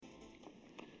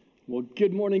Well,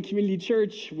 good morning, Community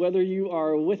Church. Whether you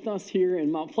are with us here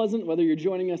in Mount Pleasant, whether you're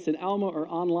joining us in Alma or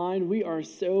online, we are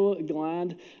so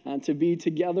glad to be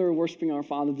together worshiping our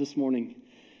Father this morning.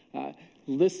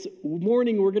 This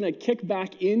morning, we're going to kick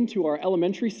back into our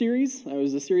elementary series. It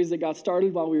was a series that got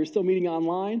started while we were still meeting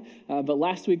online, but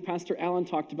last week, Pastor Allen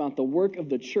talked about the work of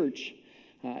the church.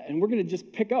 And we're going to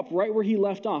just pick up right where he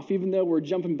left off, even though we're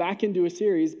jumping back into a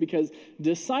series, because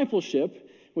discipleship,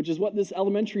 which is what this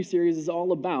elementary series is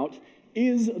all about,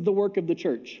 is the work of the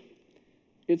church.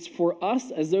 It's for us,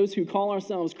 as those who call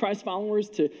ourselves Christ followers,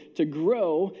 to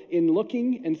grow in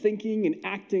looking and thinking and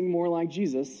acting more like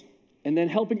Jesus, and then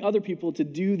helping other people to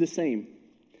do the same.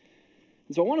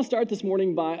 And so I want to start this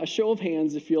morning by a show of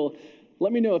hands, if you'll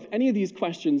let me know if any of these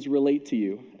questions relate to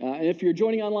you. And if you're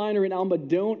joining online or in Alma,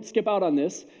 don't skip out on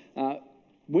this.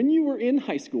 When you were in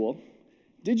high school,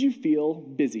 did you feel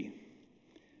busy?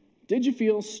 Did you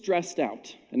feel stressed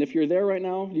out? And if you're there right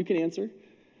now, you can answer.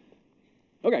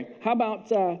 Okay, how about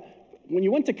when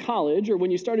you went to college or when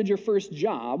you started your first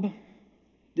job,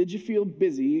 did you feel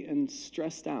busy and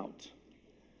stressed out?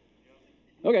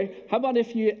 Okay, how about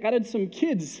if you added some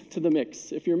kids to the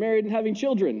mix? If you're married and having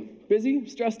children, busy,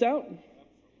 stressed out?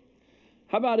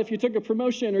 How about if you took a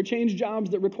promotion or changed jobs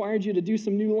that required you to do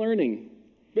some new learning?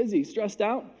 Busy, stressed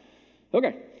out?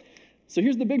 Okay, so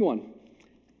here's the big one.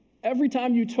 Every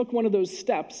time you took one of those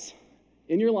steps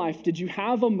in your life, did you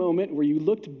have a moment where you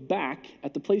looked back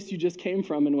at the place you just came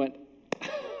from and went,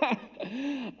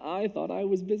 I thought I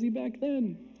was busy back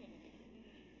then?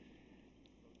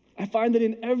 I find that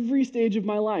in every stage of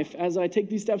my life, as I take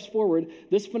these steps forward,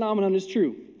 this phenomenon is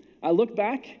true. I look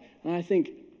back and I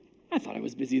think, I thought I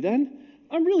was busy then.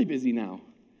 I'm really busy now.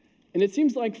 And it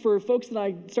seems like for folks that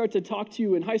I start to talk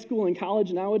to in high school and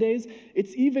college nowadays,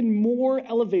 it's even more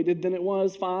elevated than it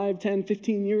was 5, 10,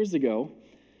 15 years ago,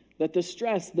 that the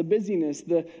stress, the busyness,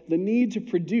 the need to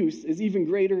produce is even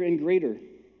greater and greater.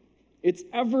 It's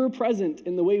ever present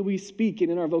in the way we speak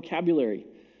and in our vocabulary.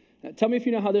 Now, tell me if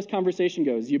you know how this conversation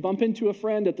goes. You bump into a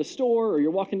friend at the store or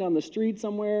you're walking down the street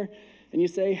somewhere and you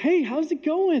say, hey, how's it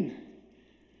going?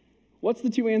 What's the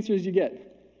two answers you get?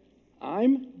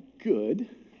 I'm good,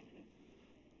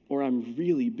 or I'm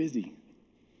really busy.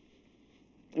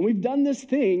 And we've done this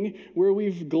thing where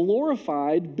we've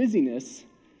glorified busyness,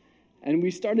 and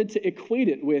we started to equate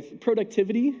it with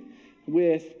productivity,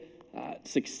 with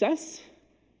success,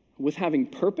 with having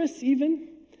purpose even.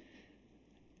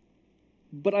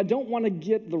 But I don't want to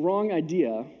get the wrong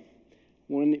idea.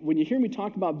 When you hear me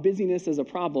talk about busyness as a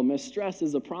problem, as stress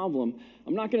as a problem,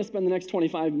 I'm not going to spend the next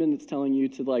 25 minutes telling you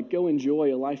to go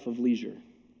enjoy a life of leisure.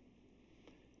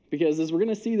 Because as we're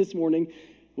going to see this morning,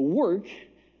 work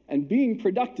and being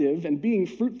productive and being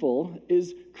fruitful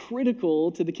is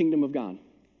critical to the kingdom of God.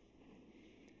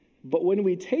 But when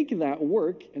we take that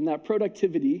work and that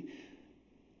productivity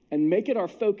and make it our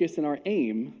focus and our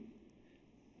aim,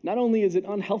 not only is it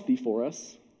unhealthy for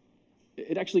us,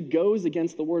 it actually goes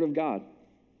against the word of God.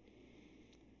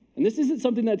 And this isn't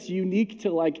something that's unique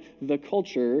to the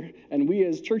culture, and we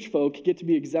as church folk get to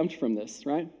be exempt from this,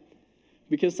 right?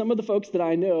 Because some of the folks that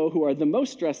I know who are the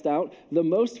most stressed out, the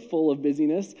most full of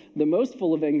busyness, the most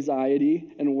full of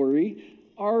anxiety and worry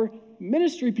are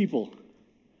ministry people,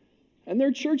 and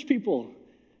they're church people,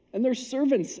 and they're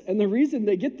servants. And the reason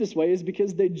they get this way is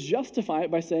because they justify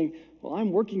it by saying, well,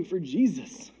 I'm working for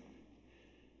Jesus.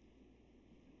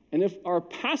 And if our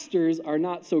pastors are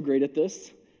not so great at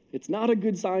this, it's not a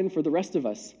good sign for the rest of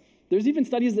us. There's even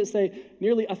studies that say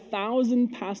nearly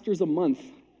 1,000 pastors a month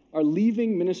are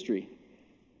leaving ministry.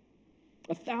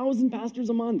 1,000 pastors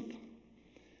a month.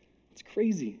 It's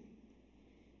crazy.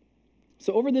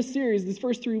 So over this series, these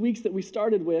first 3 weeks that we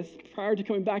started with, prior to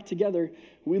coming back together,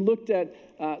 we looked at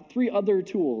 3 other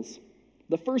tools.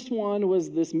 The first one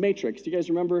was this matrix. Do you guys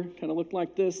remember? Kind of looked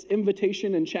like this,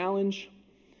 invitation and challenge.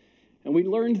 And we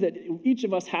learned that each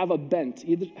of us have a bent,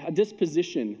 either a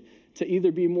disposition to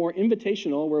either be more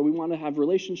invitational, where we want to have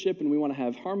relationship and we want to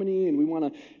have harmony and we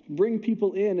want to bring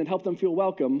people in and help them feel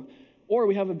welcome, or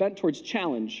we have a bent towards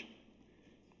challenge,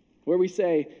 where we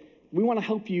say, we want to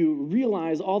help you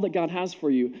realize all that God has for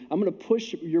you. I'm going to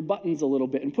push your buttons a little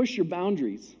bit and push your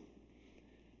boundaries.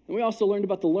 And we also learned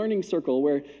about the learning circle,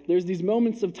 where there's these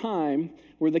moments of time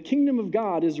where the kingdom of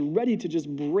God is ready to just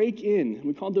break in.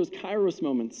 We called those Kairos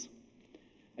moments.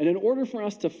 And in order for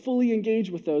us to fully engage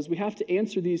with those, we have to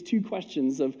answer these 2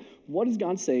 questions of, what is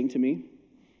God saying to me?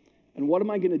 And what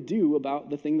am I going to do about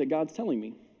the thing that God's telling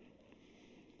me?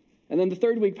 And then the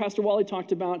third week, Pastor Wally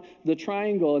talked about the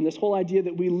triangle and this whole idea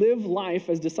that we live life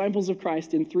as disciples of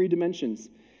Christ in 3 dimensions.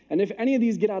 And if any of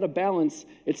these get out of balance,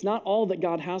 it's not all that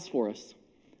God has for us.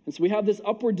 And so we have this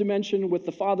upward dimension with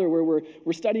the Father where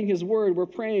we're studying his word, we're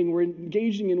praying, we're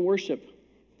engaging in worship.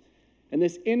 And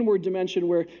this inward dimension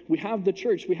where we have the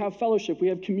church, we have fellowship, we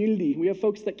have community, we have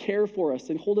folks that care for us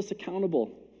and hold us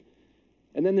accountable.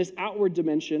 And then this outward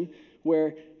dimension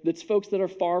where it's folks that are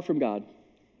far from God.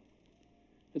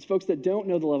 It's folks that don't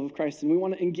know the love of Christ, and we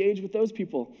want to engage with those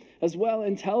people as well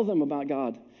and tell them about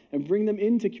God and bring them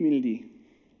into community.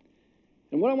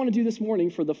 And what I want to do this morning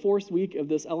for the fourth week of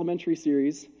this elementary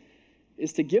series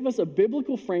is to give us a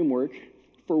biblical framework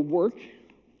for work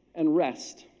and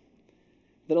rest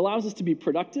that allows us to be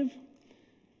productive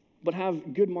but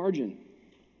have good margin.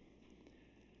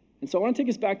 And so I want to take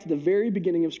us back to the very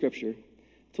beginning of Scripture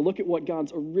to look at what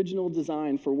God's original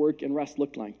design for work and rest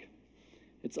looked like.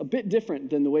 It's a bit different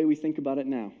than the way we think about it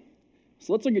now.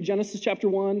 So let's look at Genesis chapter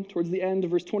 1, towards the end of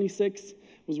verse 26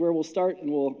 was where we'll start,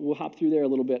 and we'll hop through there a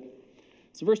little bit.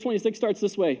 So verse 26 starts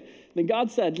this way. Then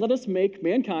God said, "Let us make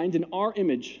mankind in our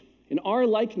image, in our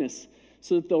likeness,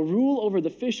 so that they'll rule over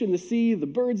the fish in the sea, the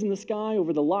birds in the sky,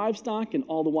 over the livestock and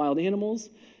all the wild animals,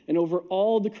 and over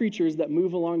all the creatures that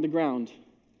move along the ground."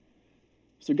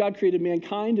 So God created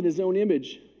mankind in his own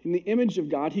image. In the image of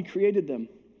God, he created them.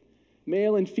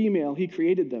 Male and female, he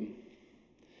created them.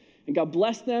 And God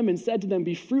blessed them and said to them,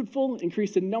 "Be fruitful,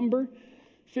 increase in number,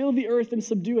 fill the earth and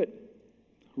subdue it.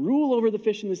 Rule over the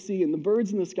fish in the sea and the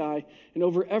birds in the sky, and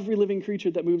over every living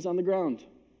creature that moves on the ground."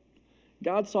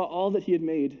 God saw all that he had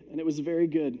made, and it was very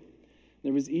good.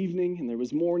 There was evening and there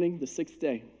was morning, the sixth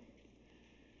day.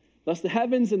 Thus the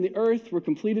heavens and the earth were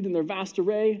completed in their vast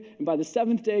array, and by the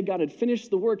seventh day God had finished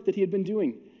the work that he had been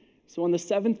doing. So on the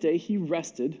seventh day he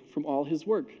rested from all his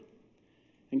work.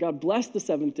 And God blessed the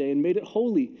seventh day and made it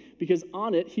holy, because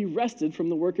on it he rested from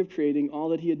the work of creating all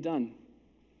that he had done.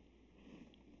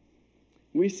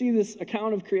 We see this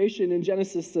account of creation in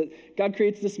Genesis that God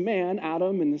creates this man,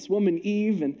 Adam, and this woman,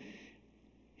 Eve, and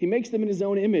he makes them in his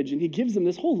own image, and he gives them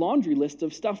this whole laundry list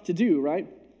of stuff to do, right?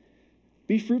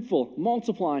 Be fruitful,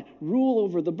 multiply, rule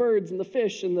over the birds and the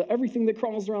fish and everything that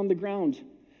crawls around the ground,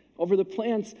 over the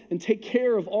plants, and take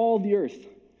care of all the earth.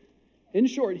 In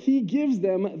short, he gives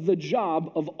them the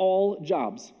job of all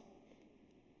jobs.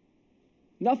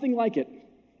 Nothing like it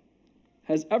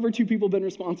has ever two people been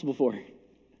responsible for.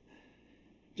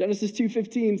 Genesis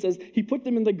 2:15 says, he put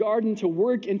them in the garden to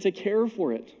work and to care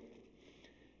for it.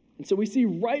 And so we see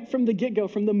right from the get-go,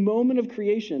 from the moment of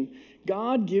creation,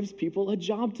 God gives people a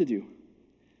job to do.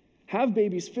 Have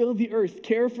babies, fill the earth,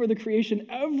 care for the creation,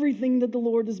 everything that the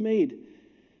Lord has made.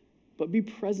 But be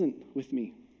present with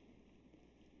me.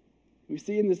 We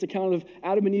see in this account of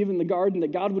Adam and Eve in the garden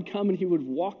that God would come and he would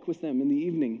walk with them in the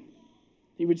evening.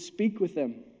 He would speak with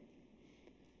them.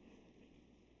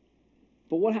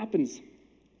 But what happens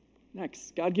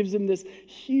next? God gives them this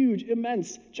huge,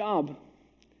 immense job.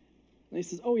 And he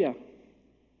says, oh yeah,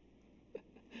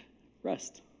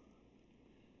 rest.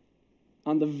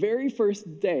 On the very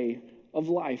first day of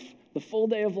life, the full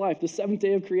day of life, the seventh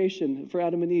day of creation for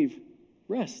Adam and Eve,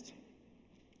 rest.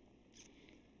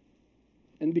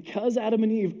 And because Adam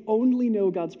and Eve only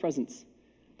know God's presence,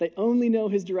 they only know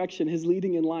his direction, his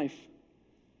leading in life,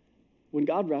 when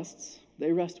God rests,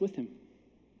 they rest with him.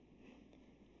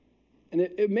 And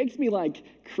it makes me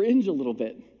cringe a little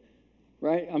bit,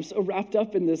 right? I'm so wrapped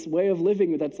up in this way of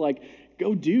living that's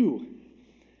go do.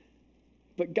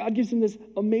 But God gives him this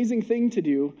amazing thing to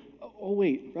do. Oh,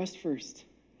 wait, rest first.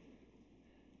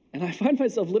 And I find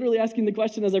myself literally asking the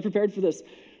question as I prepared for this,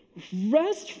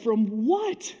 rest from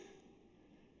what?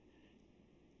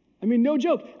 I mean, no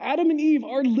joke. Adam and Eve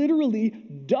are literally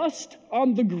dust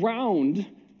on the ground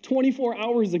 24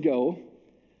 hours ago.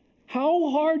 How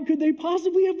hard could they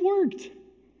possibly have worked?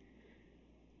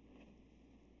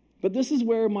 But this is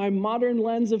where my modern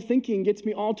lens of thinking gets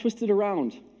me all twisted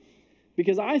around.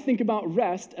 Because I think about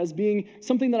rest as being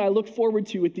something that I look forward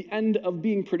to at the end of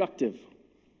being productive.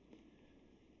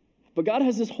 But God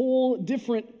has this whole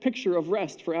different picture of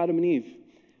rest for Adam and Eve.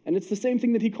 And it's the same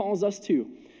thing that he calls us to.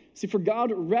 See, for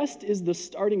God, rest is the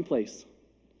starting place.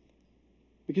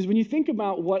 Because when you think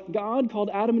about what God called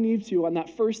Adam and Eve to on that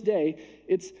first day,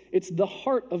 it's the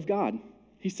heart of God.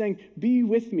 He's saying, be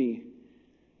with me.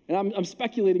 And I'm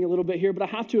speculating a little bit here, but I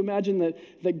have to imagine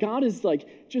that God is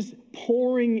just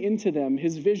pouring into them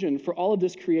his vision for all of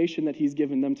this creation that he's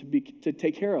given them to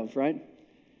take care of, right?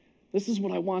 This is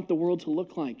what I want the world to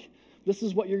look like. This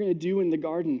is what you're going to do in the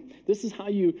garden. This is how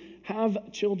you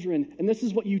have children, and this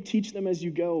is what you teach them as you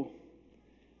go.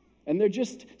 And they're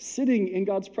just sitting in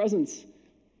God's presence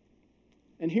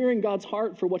and hearing God's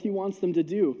heart for what he wants them to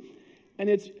do. And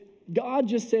it's God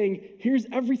just saying, here's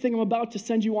everything I'm about to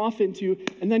send you off into,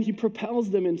 and then he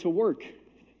propels them into work.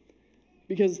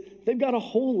 because they've got a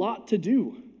whole lot to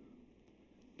do.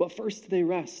 But first they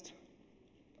rest.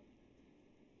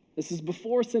 This is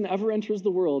before sin ever enters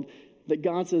the world that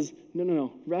God says,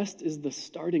 no, rest is the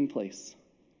starting place.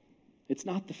 It's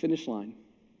not the finish line.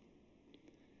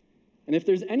 And if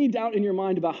there's any doubt in your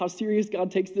mind about how serious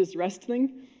God takes this rest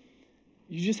thing,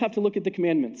 you just have to look at the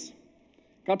commandments.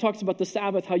 God talks about the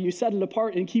Sabbath, how you set it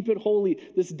apart and keep it holy,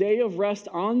 this day of rest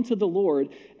unto the Lord.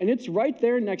 And it's right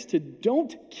there next to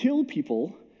don't kill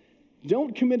people,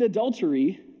 don't commit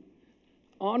adultery,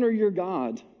 honor your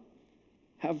God,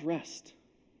 have rest.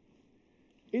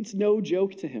 It's no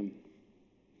joke to him.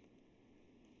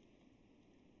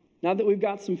 Now that we've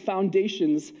got some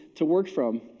foundations to work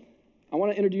from, I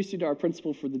want to introduce you to our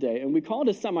principle for the day. And we call it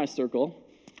a semicircle.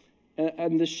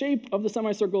 And the shape of the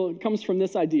semicircle comes from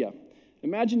this idea.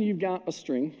 Imagine you've got a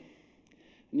string,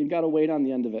 and you've got a weight on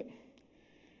the end of it.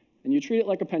 And you treat it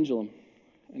like a pendulum,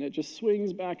 and it just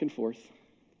swings back and forth.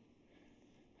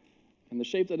 And the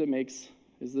shape that it makes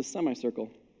is this semicircle.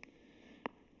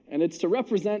 And it's to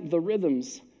represent the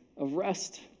rhythms of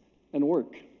rest and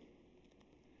work.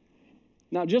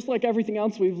 Now, just like everything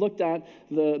else we've looked at,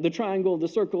 the triangle, the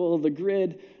circle, the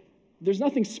grid, there's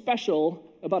nothing special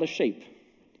about a shape,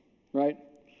 right?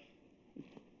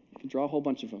 You can draw a whole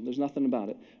bunch of them. There's nothing about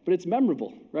it. But it's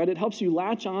memorable, right? It helps you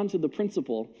latch on to the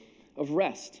principle of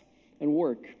rest and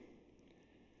work.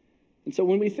 And so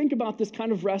when we think about this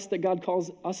kind of rest that God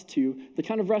calls us to, the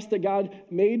kind of rest that God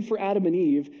made for Adam and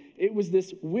Eve, it was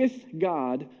this with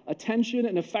God, attention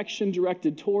and affection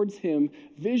directed towards him,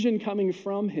 vision coming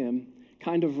from him,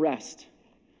 kind of rest.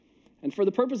 And for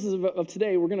the purposes of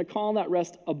today, we're going to call that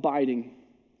rest abiding.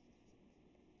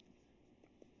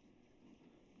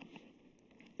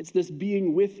 It's this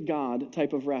being with God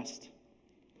type of rest.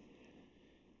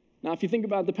 Now, if you think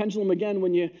about the pendulum again,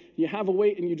 when you have a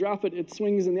weight and you drop it, it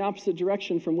swings in the opposite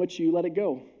direction from which you let it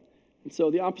go. And so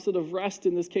the opposite of rest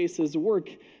in this case is work,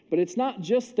 but it's not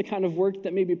just the kind of work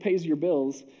that maybe pays your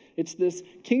bills. It's this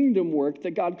kingdom work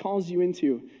that God calls you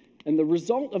into. And the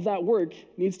result of that work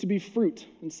needs to be fruit.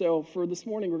 And so for this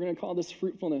morning, we're going to call this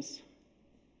fruitfulness.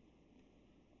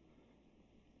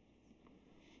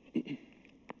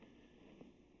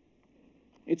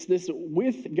 It's this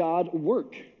with God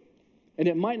work. And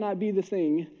it might not be the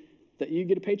thing that you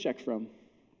get a paycheck from.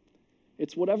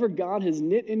 It's whatever God has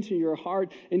knit into your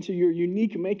heart, into your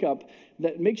unique makeup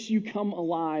that makes you come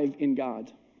alive in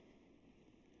God.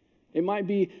 It might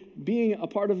be being a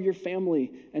part of your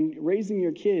family and raising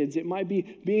your kids. It might be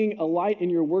being a light in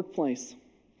your workplace.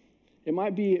 It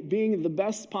might be being the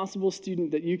best possible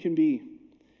student that you can be.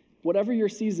 Whatever your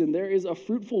season, there is a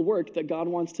fruitful work that God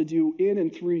wants to do in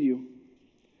and through you.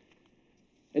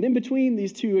 And in between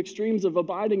these two extremes of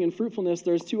abiding and fruitfulness,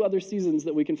 there's two other seasons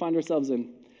that we can find ourselves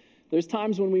in. There's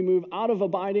times when we move out of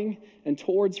abiding and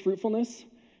towards fruitfulness,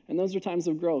 and those are times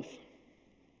of growth.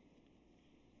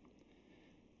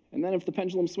 And then if the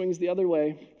pendulum swings the other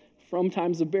way, from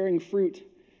times of bearing fruit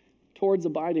towards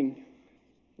abiding,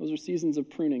 those are seasons of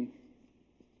pruning.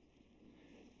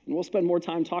 And we'll spend more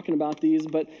time talking about these,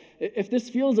 but if this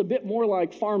feels a bit more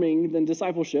like farming than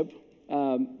discipleship,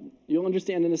 you'll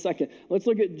understand in a second. Let's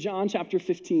look at John chapter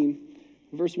 15,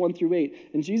 verse 1 through 8.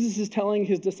 And Jesus is telling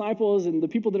his disciples and the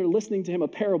people that are listening to him a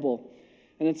parable.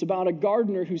 And it's about a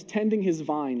gardener who's tending his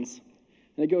vines.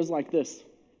 And it goes like this.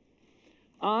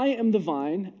 I am the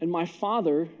vine, and my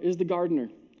Father is the gardener.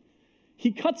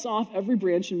 He cuts off every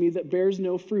branch in me that bears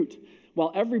no fruit,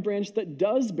 while every branch that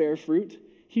does bear fruit,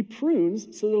 he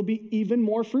prunes so that it'll be even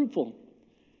more fruitful.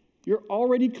 You're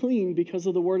already clean because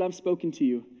of the word I've spoken to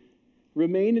you.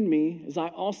 Remain in me as I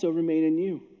also remain in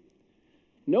you.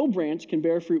 No branch can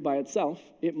bear fruit by itself.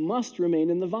 It must remain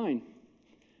in the vine.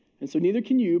 And so neither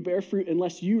can you bear fruit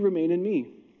unless you remain in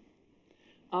me.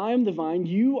 I am the vine,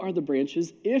 you are the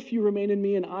branches. If you remain in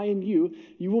me and I in you,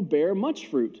 you will bear much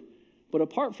fruit. But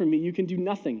apart from me, you can do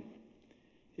nothing.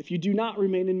 If you do not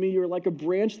remain in me, you are like a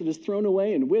branch that is thrown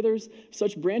away and withers.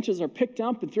 Such branches are picked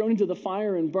up and thrown into the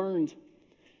fire and burned.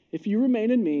 If you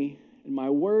remain in me and my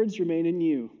words remain in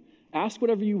you, ask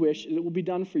whatever you wish and it will be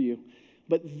done for you.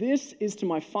 But this is to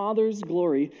my Father's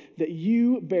glory, that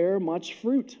you bear much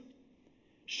fruit,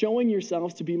 showing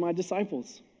yourselves to be my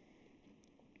disciples.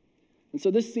 And so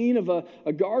this scene of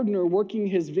a gardener working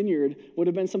his vineyard would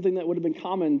have been something that would have been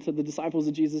common to the disciples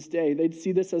of Jesus' day. They'd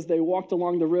see this as they walked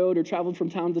along the road or traveled from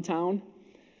town to town.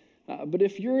 But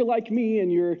if you're like me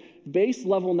and your base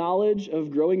level knowledge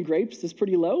of growing grapes is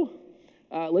pretty low,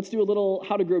 let's do a little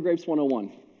How to Grow Grapes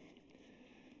 101.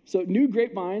 So new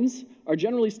grapevines are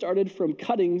generally started from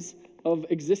cuttings of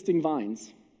existing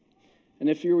vines. And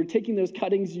if you were taking those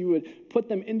cuttings, you would put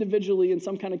them individually in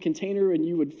some kind of container, and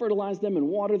you would fertilize them and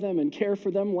water them and care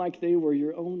for them like they were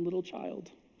your own little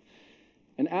child.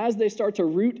 And as they start to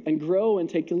root and grow and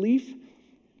take leaf,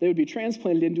 they would be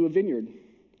transplanted into a vineyard.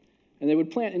 And they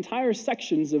would plant entire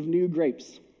sections of new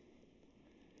grapes.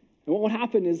 And what would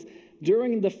happen is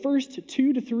during the first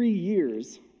 2 to 3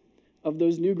 years of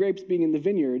those new grapes being in the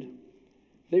vineyard,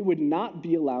 they would not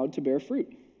be allowed to bear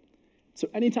fruit. So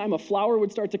anytime a flower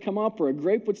would start to come up or a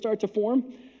grape would start to form,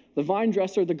 the vine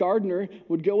dresser, the gardener,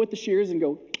 would go with the shears and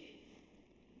go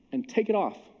and take it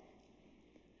off.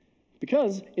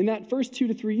 Because in that first 2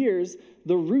 to 3 years,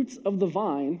 the roots of the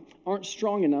vine aren't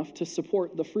strong enough to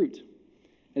support the fruit.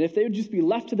 And if they would just be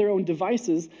left to their own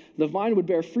devices, the vine would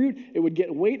bear fruit, it would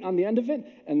get weight on the end of it,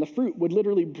 and the fruit would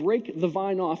literally break the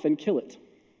vine off and kill it.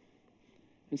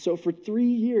 And so for 3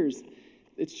 years,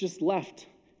 it's just left,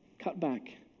 cut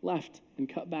back, left, and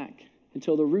cut back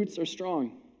until the roots are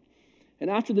strong. And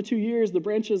after the 2 years, the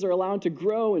branches are allowed to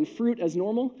grow and fruit as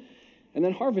normal, and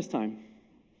then harvest time.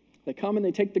 They come and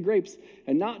they take the grapes,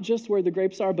 and not just where the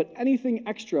grapes are, but anything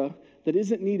extra that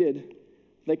isn't needed,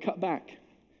 they cut back.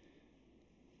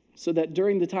 So that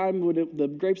during the time when the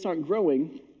grapes aren't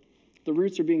growing, the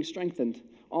roots are being strengthened.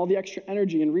 All the extra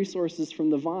energy and resources from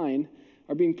the vine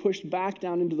are being pushed back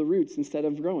down into the roots instead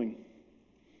of growing.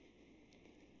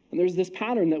 And there's this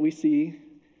pattern that we see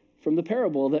from the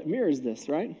parable that mirrors this,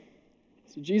 right?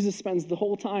 So Jesus spends the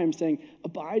whole time saying,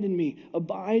 abide in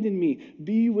me,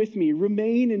 be with me,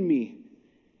 remain in me,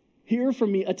 hear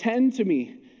from me, attend to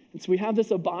me. And so we have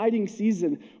this abiding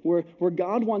season where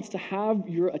God wants to have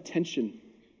your attention.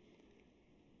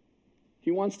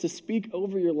 He wants to speak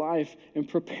over your life and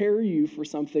prepare you for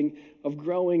something of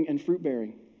growing and fruit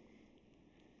bearing.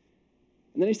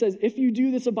 And then he says, if you do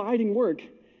this abiding work,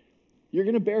 you're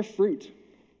going to bear fruit.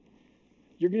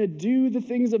 You're going to do the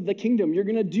things of the kingdom. You're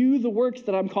going to do the works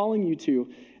that I'm calling you to.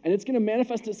 And it's going to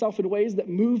manifest itself in ways that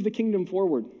move the kingdom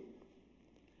forward.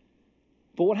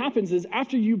 But what happens is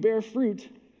after you bear fruit,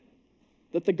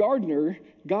 that the gardener,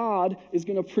 God, is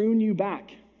going to prune you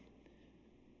back.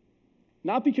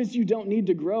 Not because you don't need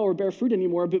to grow or bear fruit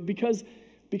anymore, but because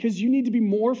you need to be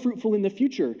more fruitful in the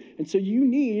future. And so you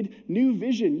need new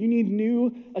vision. You need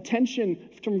new attention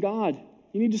from God.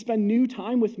 You need to spend new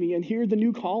time with me and hear the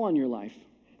new call on your life.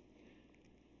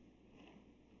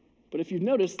 But if you've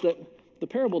noticed that the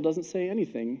parable doesn't say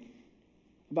anything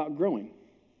about growing.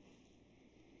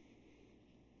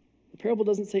 The parable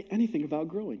doesn't say anything about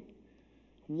growing.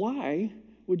 Why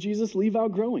would Jesus leave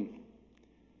out growing?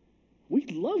 We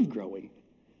love growing.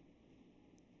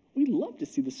 We love to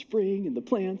see the spring and the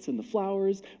plants and the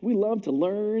flowers. We love to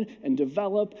learn and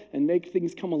develop and make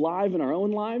things come alive in our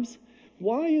own lives.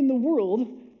 Why in the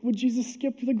world would Jesus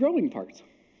skip the growing part?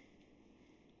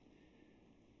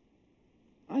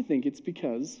 I think it's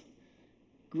because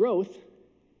growth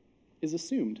is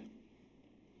assumed.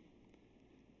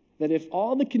 That if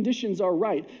all the conditions are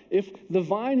right, if the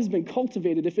vine has been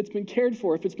cultivated, if it's been cared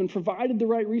for, if it's been provided the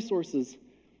right resources,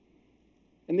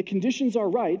 and the conditions are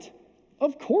right,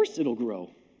 of course it'll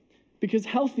grow. Because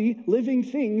healthy, living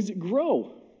things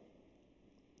grow.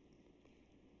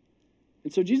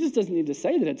 And so Jesus doesn't need to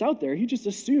say that it's out there. He just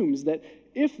assumes that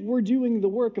if we're doing the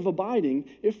work of abiding,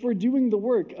 if we're doing the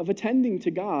work of attending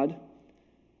to God,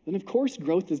 then of course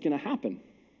growth is going to happen.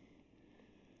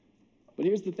 But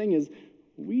here's the thing is,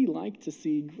 we like to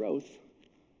see growth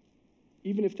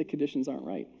even if the conditions aren't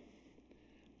right.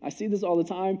 I see this all the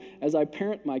time as I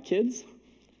parent my kids.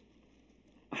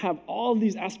 I have all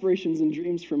these aspirations and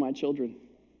dreams for my children,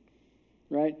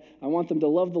 right? I want them to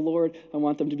love the Lord. I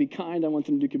want them to be kind. I want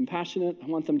them to be compassionate. I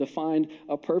want them to find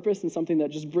a purpose and something that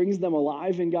just brings them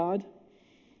alive in God.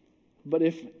 But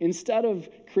if instead of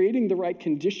creating the right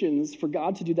conditions for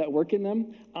God to do that work in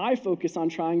them, I focus on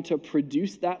trying to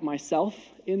produce that myself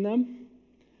in them,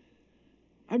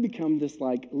 I become this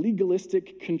like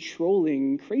legalistic,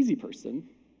 controlling, crazy person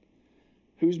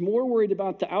who's more worried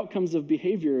about the outcomes of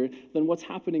behavior than what's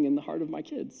happening in the heart of my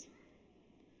kids.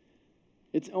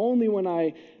 It's only when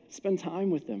I spend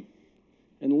time with them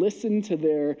and listen to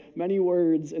their many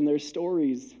words and their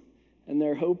stories and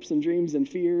their hopes and dreams and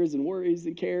fears and worries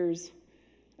and cares,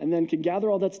 and then can gather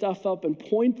all that stuff up and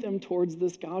point them towards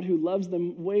this God who loves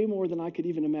them way more than I could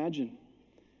even imagine,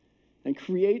 and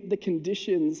create the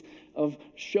conditions of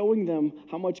showing them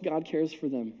how much God cares for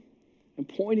them and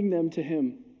pointing them to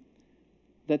Him,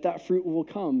 that fruit will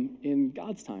come in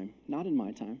God's time, not in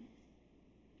my time.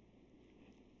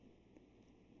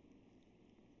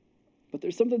 But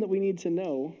there's something that we need to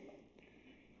know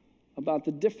about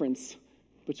the difference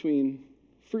between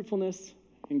fruitfulness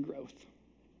and growth.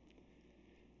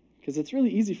 Because it's really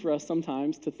easy for us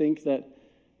sometimes to think that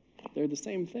they're the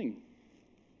same thing.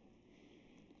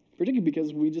 Particularly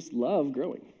because we just love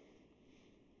growing,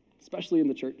 especially in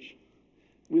the church.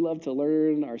 We love to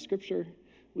learn our scripture.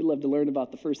 We love to learn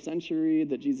about the first century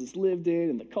that Jesus lived in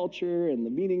and the culture and the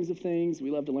meanings of things.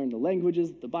 We love to learn the languages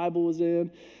that the Bible was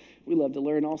in. We love to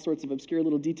learn all sorts of obscure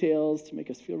little details to make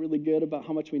us feel really good about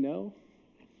how much we know.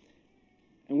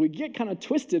 And we get kind of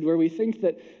twisted where we think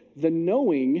that the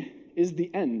knowing is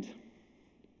the end.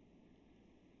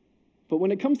 But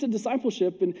when it comes to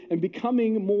discipleship and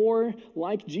becoming more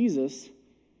like Jesus,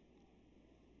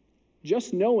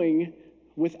 just knowing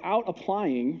without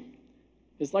applying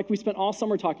is like we spent all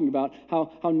summer talking about,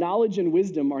 how knowledge and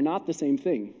wisdom are not the same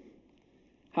thing.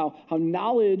 How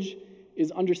knowledge is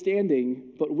understanding,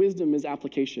 but wisdom is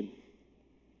application.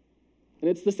 And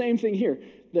it's the same thing here,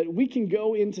 that we can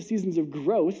go into seasons of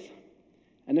growth,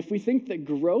 and if we think that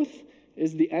growth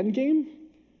is the end game,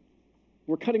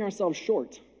 we're cutting ourselves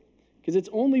short. Because it's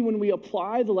only when we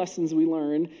apply the lessons we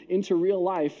learn into real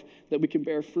life that we can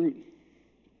bear fruit.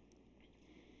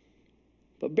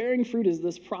 But bearing fruit is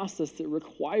this process that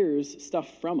requires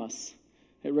stuff from us.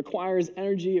 It requires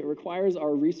energy, it requires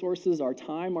our resources, our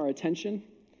time, our attention.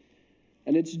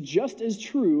 And it's just as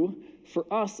true for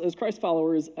us as Christ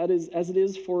followers as it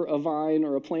is for a vine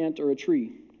or a plant or a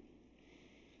tree.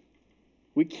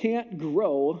 We can't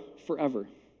grow forever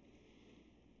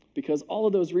because all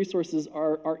of those resources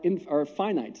are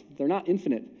finite. They're not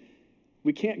infinite.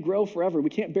 We can't grow forever.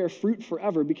 We can't bear fruit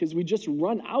forever because we just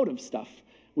run out of stuff.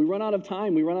 We run out of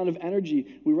time. We run out of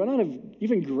energy. We run out of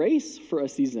even grace for a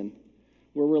season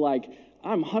where we're like,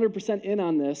 I'm 100% in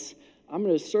on this. I'm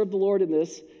going to serve the Lord in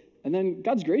this. And then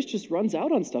God's grace just runs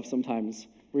out on stuff sometimes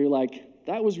where you're like,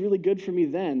 that was really good for me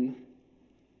then,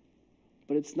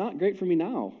 but it's not great for me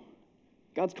now.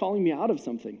 God's calling me out of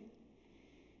something.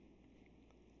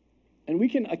 And we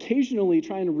can occasionally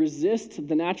try and resist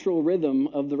the natural rhythm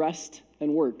of the rest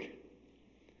and work.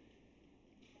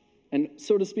 And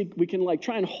so to speak, we can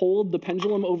try and hold the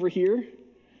pendulum over here,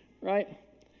 right?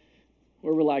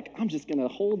 Where we're like, I'm just going to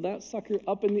hold that sucker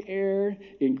up in the air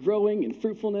in growing and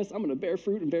fruitfulness. I'm going to bear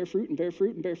fruit and bear fruit and bear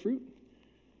fruit and bear fruit.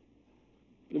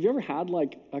 But have you ever had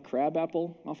a crab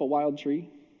apple off a wild tree?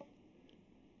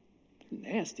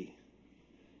 They're nasty.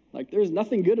 There's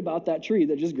nothing good about that tree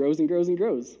that just grows and grows and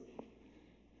grows.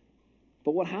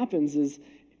 But what happens is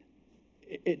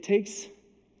it takes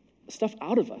stuff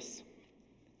out of us.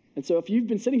 And so if you've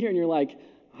been sitting here and you're like,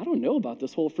 I don't know about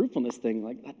this whole fruitfulness thing,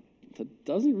 that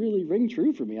doesn't really ring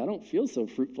true for me. I don't feel so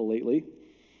fruitful lately.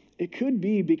 It could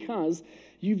be because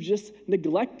you've just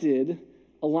neglected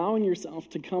allowing yourself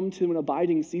to come to an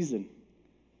abiding season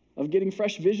of getting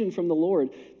fresh vision from the Lord,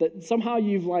 that somehow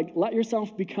you've let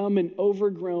yourself become an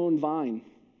overgrown vine,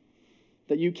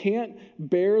 that you can't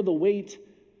bear the weight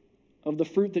of the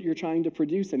fruit that you're trying to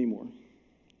produce anymore.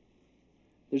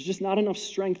 There's just not enough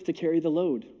strength to carry the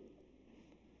load.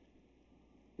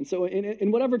 And so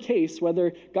in whatever case,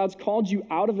 whether God's called you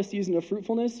out of a season of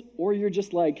fruitfulness or you're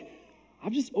just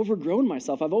I've just overgrown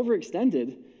myself, I've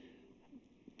overextended,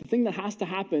 the thing that has to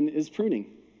happen is pruning.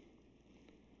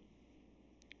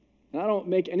 And I don't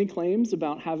make any claims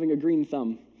about having a green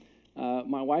thumb.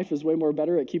 My wife is way more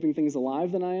better at keeping things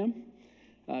alive than I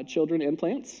am, children and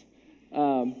plants.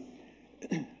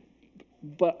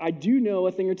 But I do know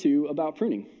a thing or two about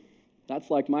pruning. That's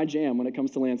my jam when it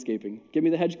comes to landscaping. Give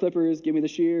me the hedge clippers, give me the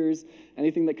shears,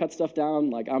 anything that cuts stuff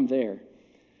down, I'm there.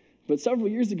 But several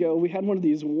years ago, we had one of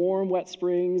these warm, wet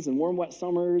springs and warm, wet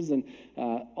summers, and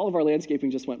all of our landscaping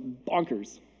just went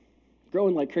bonkers,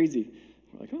 growing like crazy.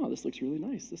 We're like, oh, this looks really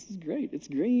nice. This is great. It's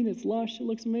green, it's lush, it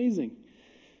looks amazing.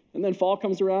 And then fall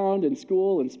comes around, and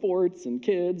school and sports and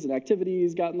kids and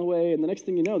activities got in the way, and the next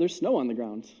thing you know, there's snow on the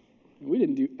ground. And we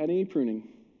didn't do any pruning.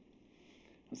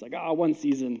 I was like, one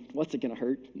season, what's it going to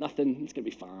hurt? Nothing, it's going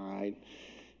to be fine.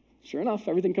 Sure enough,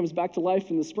 everything comes back to life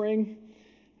in the spring,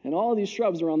 and all of these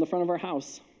shrubs around the front of our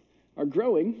house are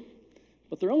growing,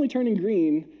 but they're only turning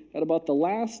green at about the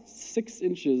last 6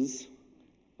 inches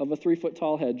of a 3-foot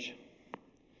tall hedge.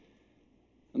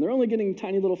 And they're only getting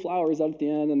tiny little flowers out at the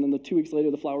end, and then 2 weeks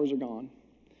later, the flowers are gone.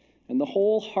 And the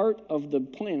whole heart of the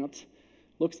plant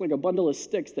looks like a bundle of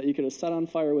sticks that you could have set on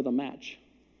fire with a match.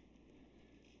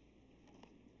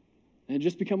 And it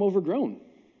just become overgrown.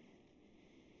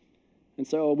 And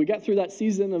so we got through that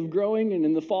season of growing, and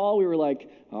in the fall, we were like,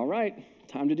 all right,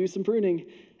 time to do some pruning.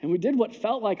 And we did what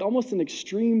felt like almost an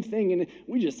extreme thing, and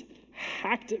we just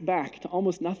hacked it back to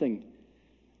almost nothing.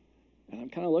 And I'm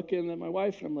kind of looking at my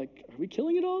wife, and I'm like, are we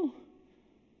killing it all?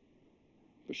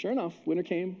 But sure enough, winter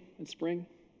came and spring,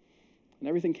 and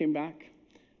everything came back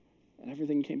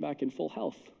in full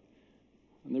health.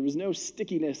 And there was no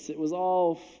stickiness. It was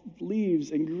all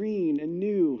leaves and green and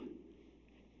new.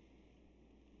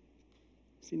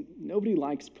 See, nobody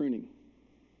likes pruning.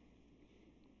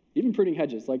 Even pruning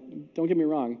hedges. Like, don't get me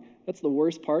wrong, that's the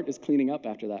worst part, is cleaning up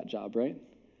after that job, right?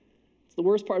 It's the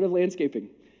worst part of landscaping.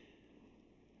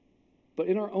 But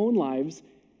in our own lives,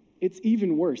 it's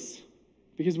even worse.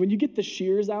 Because when you get the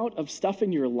shears out of stuff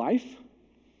in your life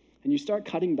and you start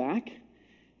cutting back,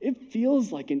 it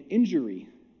feels like an injury.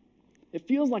 It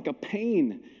feels like a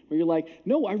pain where you're like,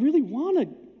 no, I really want to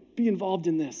be involved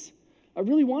in this. I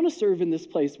really want to serve in this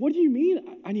place. What do you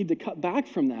mean I need to cut back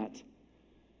from that?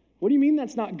 What do you mean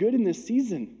that's not good in this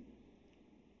season?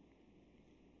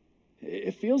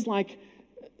 It feels like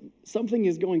something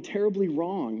is going terribly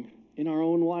wrong in our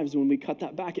own lives when we cut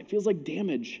that back. It feels like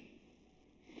damage.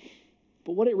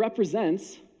 But what it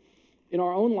represents in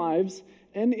our own lives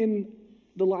and in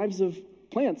the lives of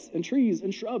plants and trees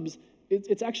and shrubs,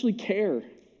 it's actually care.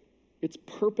 It's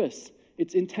purpose.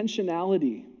 It's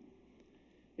intentionality.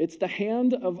 It's the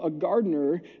hand of a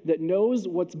gardener that knows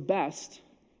what's best.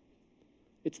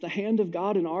 It's the hand of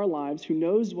God in our lives who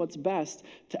knows what's best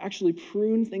to actually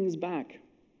prune things back.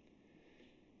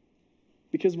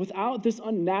 Because without this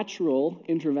unnatural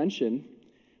intervention,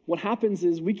 what happens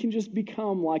is we can just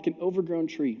become like an overgrown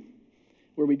tree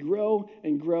where we grow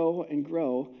and grow and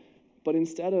grow, but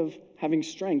instead of having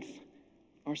strength,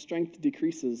 our strength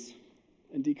decreases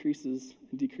and decreases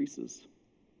and decreases.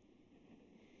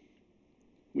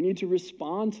 We need to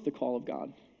respond to the call of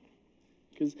God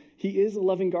because he is a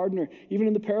loving gardener. Even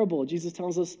in the parable, Jesus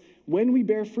tells us when we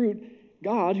bear fruit,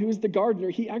 God, who is the gardener,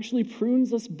 he actually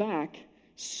prunes us back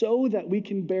so that we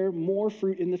can bear more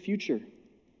fruit in the future.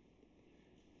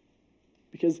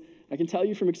 Because I can tell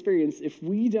you from experience, if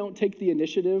we don't take the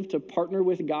initiative to partner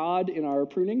with God in our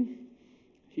pruning,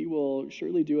 he will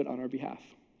surely do it on our behalf.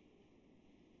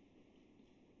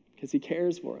 Because he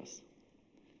cares for us.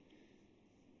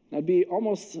 I'd be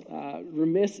almost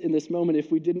remiss in this moment if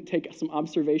we didn't take some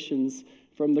observations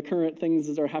from the current things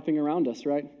that are happening around us,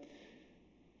 right?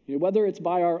 You know, whether it's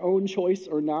by our own choice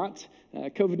or not,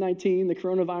 COVID-19, the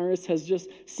coronavirus, has just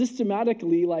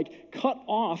systematically cut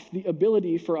off the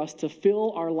ability for us to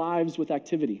fill our lives with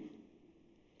activity.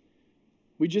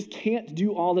 We just can't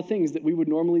do all the things that we would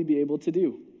normally be able to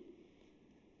do.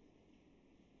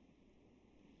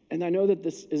 And I know that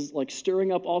this is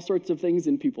stirring up all sorts of things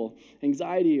in people,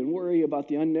 anxiety and worry about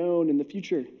the unknown and the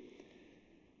future.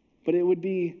 But it would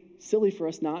be silly for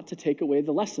us not to take away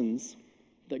the lessons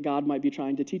that God might be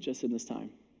trying to teach us in this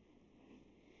time.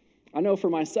 I know for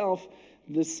myself,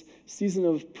 this season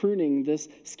of pruning, this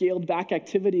scaled back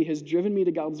activity has driven me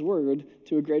to God's word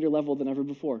to a greater level than ever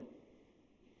before.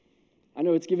 I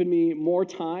know it's given me more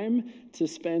time to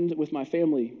spend with my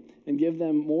family and give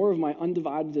them more of my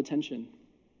undivided attention.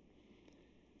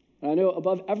 And I know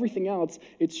above everything else,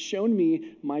 it's shown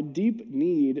me my deep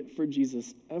need for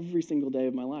Jesus every single day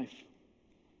of my life.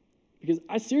 Because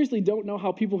I seriously don't know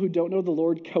how people who don't know the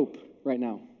Lord cope right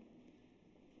now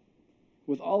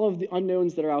with all of the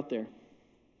unknowns that are out there.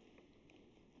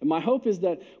 And my hope is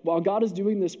that while God is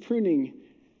doing this pruning,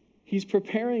 he's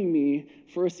preparing me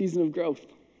for a season of growth.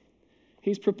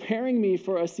 He's preparing me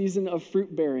for a season of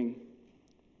fruit bearing.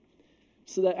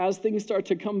 So that as things start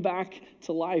to come back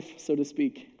to life, so to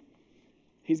speak,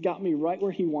 he's got me right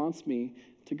where he wants me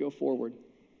to go forward.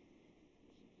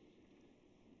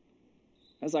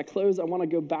 As I close, I want to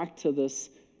go back to this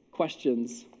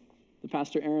questions that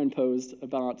Pastor Aaron posed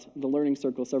about the Learning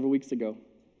Circle several weeks ago.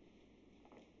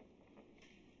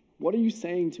 What are you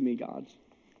saying to me, God?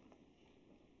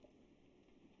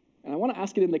 And I want to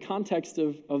ask it in the context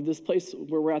of this place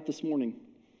where we're at this morning.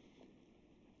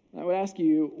 I would ask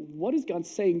you, what is God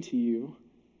saying to you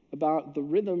about the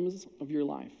rhythms of your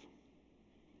life?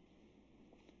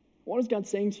 What is God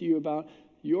saying to you about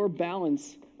your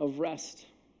balance of rest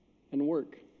and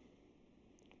work?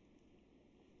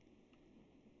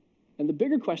 And the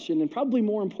bigger question, and probably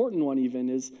more important one even,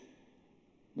 is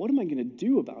what am I going to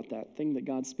do about that thing that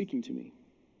God's speaking to me?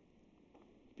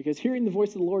 Because hearing the voice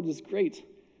of the Lord is great,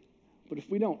 but if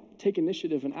we don't take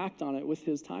initiative and act on it with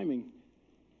his timing,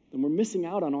 then we're missing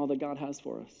out on all that God has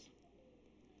for us.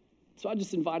 So I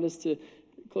just invite us to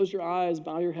close your eyes,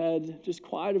 bow your head, just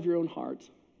quiet of your own heart.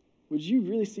 Would you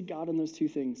really see God in those two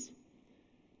things?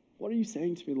 What are you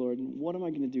saying to me, Lord, and what am I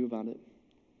going to do about it?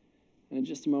 And in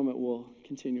just a moment, we'll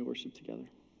continue worship together.